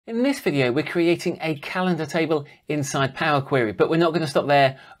In this video, we're creating a calendar table inside Power Query, but we're not going to stop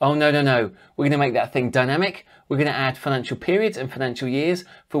there. Oh, no. We're going to make that thing dynamic. We're going to add financial periods and financial years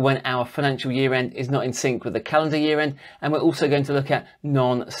for when our financial year end is not in sync with the calendar year end. And we're also going to look at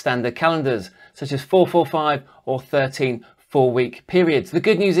non-standard calendars, such as 445 or 13 4-week periods. The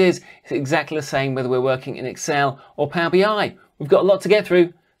good news is it's exactly the same whether we're working in Excel or Power BI. We've got a lot to get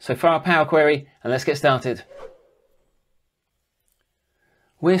through, so fire up Power Query and let's get started.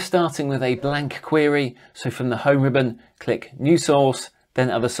 We're starting with a blank query, so from the home ribbon, click New Source, then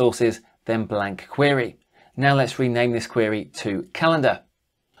Other Sources, then Blank Query. Now let's rename this query to Calendar.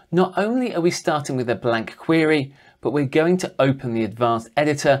 Not only are we starting with a blank query, but we're going to open the advanced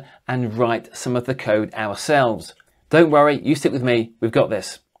editor and write some of the code ourselves. Don't worry, you stick with me, we've got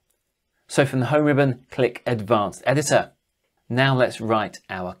this. So from the home ribbon, click Advanced Editor. Now let's write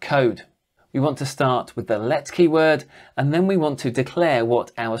our code. We want to start with the let keyword, and then we want to declare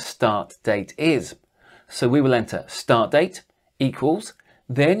what our start date is. So we will enter start date equals,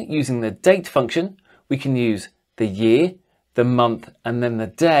 then using the date function, we can use the year, the month, and then the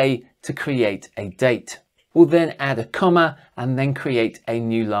day to create a date. We'll then add a comma and then create a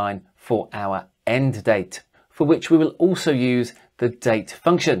new line for our end date, for which we will also use the date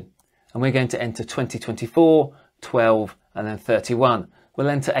function. And we're going to enter 2024, 12, and then 31. We'll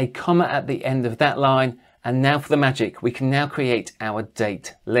enter a comma at the end of that line, and now for the magic, we can now create our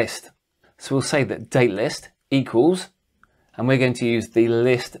date list. So we'll say that date list equals, and we're going to use the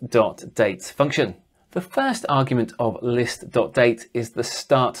list.dates function. The first argument of list.date is the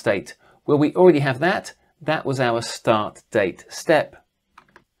start date. Well, we already have that. That was our start date step.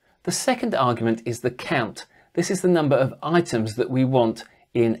 The second argument is the count. This is the number of items that we want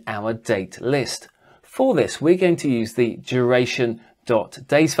in our date list. For this, we're going to use the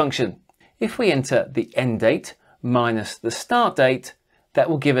duration.days function. If we enter the end date minus the start date, that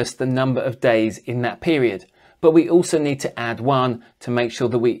will give us the number of days in that period. But we also need to add 1 to make sure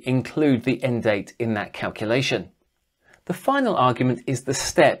that we include the end date in that calculation. The final argument is the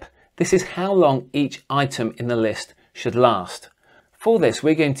step. This is how long each item in the list should last. For this,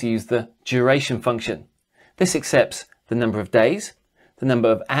 we're going to use the duration function. This accepts the number of days, the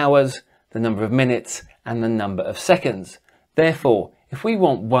number of hours, the number of minutes, and the number of seconds. Therefore, if we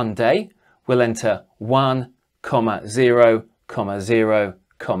want 1 day, we'll enter 1, 0, 0,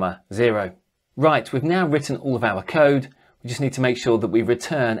 0. Right, we've now written all of our code. We just need to make sure that we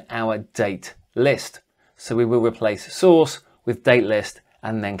return our date list. So we will replace source with date list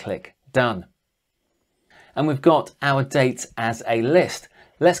and then click done. And we've got our dates as a list.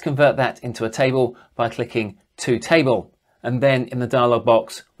 Let's convert that into a table by clicking to table. And then in the dialog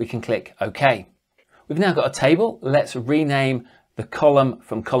box, we can click OK. We've now got a table. Let's rename the column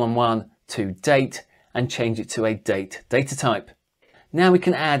from column 1 to date and change it to a date data type. Now we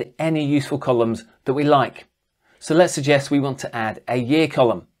can add any useful columns that we like. So let's suggest we want to add a year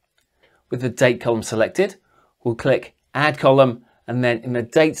column. With the date column selected, we'll click add column, and then in the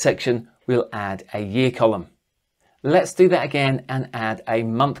date section, we'll add a year column. Let's do that again and add a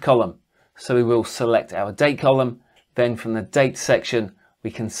month column. So we will select our date column. Then from the date section,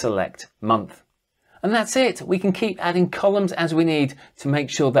 we can select month. And that's it. We can keep adding columns as we need to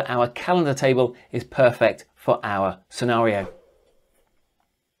make sure that our calendar table is perfect for our scenario.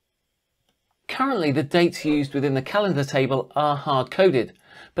 Currently, the dates used within the calendar table are hard-coded,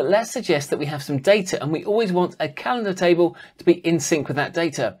 but let's suggest that we have some data and we always want a calendar table to be in sync with that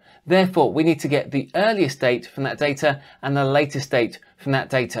data. Therefore, we need to get the earliest date from that data and the latest date from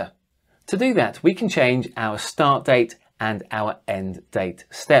that data. To do that, we can change our start date and our end date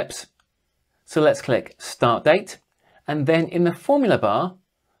steps. So let's click start date, and then in the formula bar,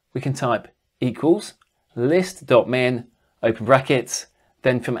 we can type equals list.min, open brackets,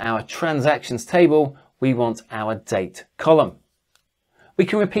 then from our transactions table, we want our date column. We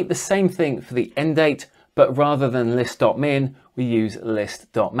can repeat the same thing for the end date, but rather than list.min, we use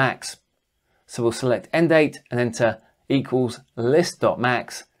list.max. So we'll select end date and enter equals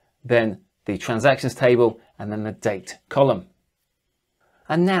list.max, then the transactions table, and then the date column.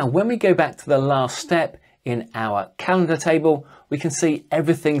 And now when we go back to the last step in our calendar table, we can see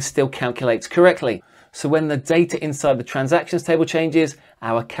everything still calculates correctly. So when the data inside the transactions table changes,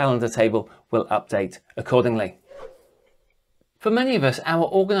 our calendar table will update accordingly. For many of us, our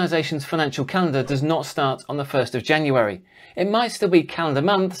organisation's financial calendar does not start on the 1st of January. It might still be calendar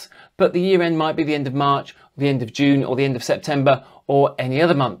months, but the year end might be the end of March, the end of June, or the end of September, or any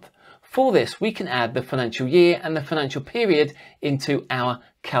other month. For this, we can add the financial year and the financial period into our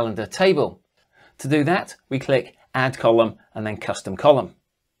calendar table. To do that, we click Add Column and then Custom Column.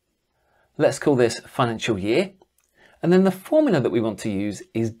 Let's call this financial year. And then the formula that we want to use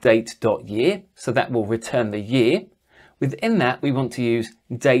is date.year, so that will return the year. Within that, we want to use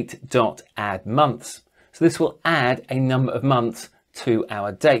date.addMonths. So this will add a number of months to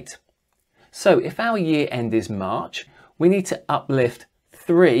our date. So if our year end is March, we need to uplift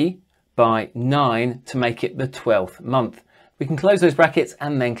 3 by 9 to make it the 12th month. We can close those brackets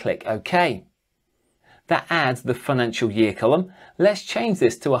and then click OK. That adds the financial year column. Let's change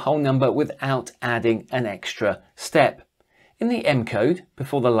this to a whole number without adding an extra step. In the M code,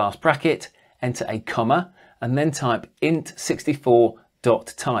 before the last bracket, enter a comma and then type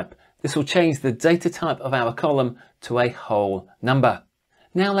int64.type. This will change the data type of our column to a whole number.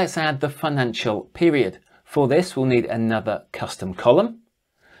 Now let's add the financial period. For this, we'll need another custom column.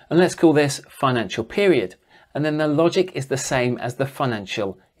 And let's call this financial period. And then the logic is the same as the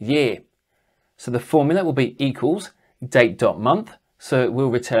financial year. So the formula will be equals date.month, so it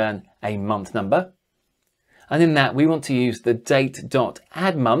will return a month number. And in that, we want to use the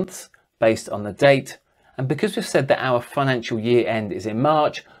date.addMonths based on the date. And because we've said that our financial year end is in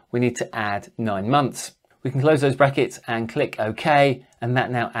March, we need to add 9 months. We can close those brackets and click OK, and that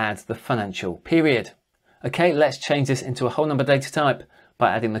now adds the financial period. Okay, let's change this into a whole number data type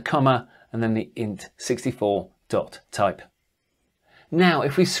by adding the comma and then the int64.type. Now,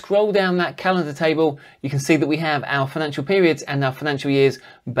 if we scroll down that calendar table, you can see that we have our financial periods and our financial years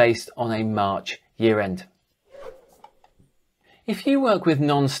based on a March year end. If you work with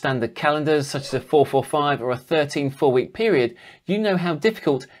non-standard calendars, such as a 445 or a 13 4-week period, you know how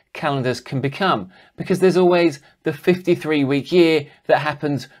difficult calendars can become because there's always the 53-week year that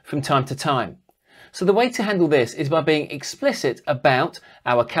happens from time to time. So the way to handle this is by being explicit about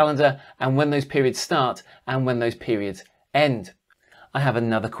our calendar and when those periods start and when those periods end. I have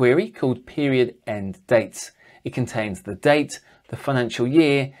another query called period end dates. It contains the date, the financial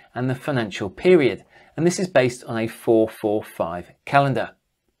year, and the financial period. And this is based on a 445 calendar.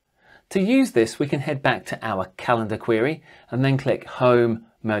 To use this, we can head back to our calendar query and then click Home,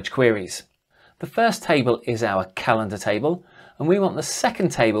 Merge Queries. The first table is our calendar table, and we want the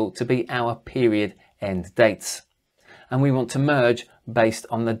second table to be our period end dates. And we want to merge based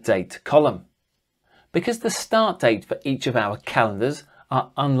on the date column. Because the start date for each of our calendars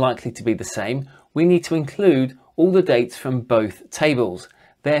are unlikely to be the same, we need to include all the dates from both tables.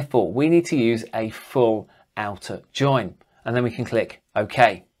 Therefore, we need to use a full outer join, and then we can click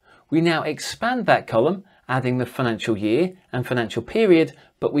OK. We now expand that column, adding the financial year and financial period,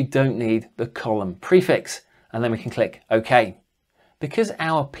 but we don't need the column prefix, and then we can click OK. Because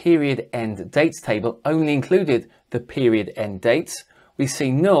our period end dates table only included the period end dates, we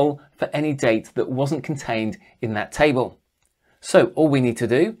see null for any date that wasn't contained in that table. So all we need to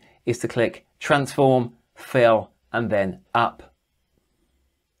do is to click Transform, Fill, and then Up.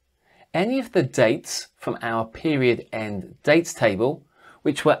 Any of the dates from our period end dates table,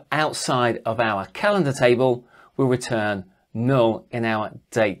 which were outside of our calendar table, will return null in our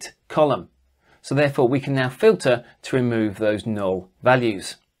date column. So therefore we can now filter to remove those null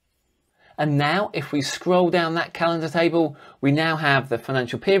values. And now if we scroll down that calendar table, we now have the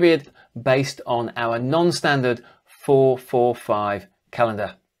financial period based on our non-standard 445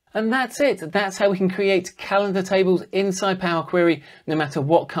 calendar. And that's it. That's how we can create calendar tables inside Power Query, no matter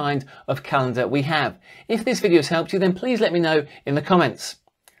what kind of calendar we have. If this video has helped you, then please let me know in the comments.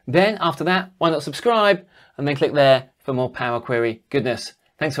 Then after that, why not subscribe and then click there for more Power Query goodness.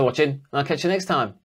 Thanks for watching, and I'll catch you next time.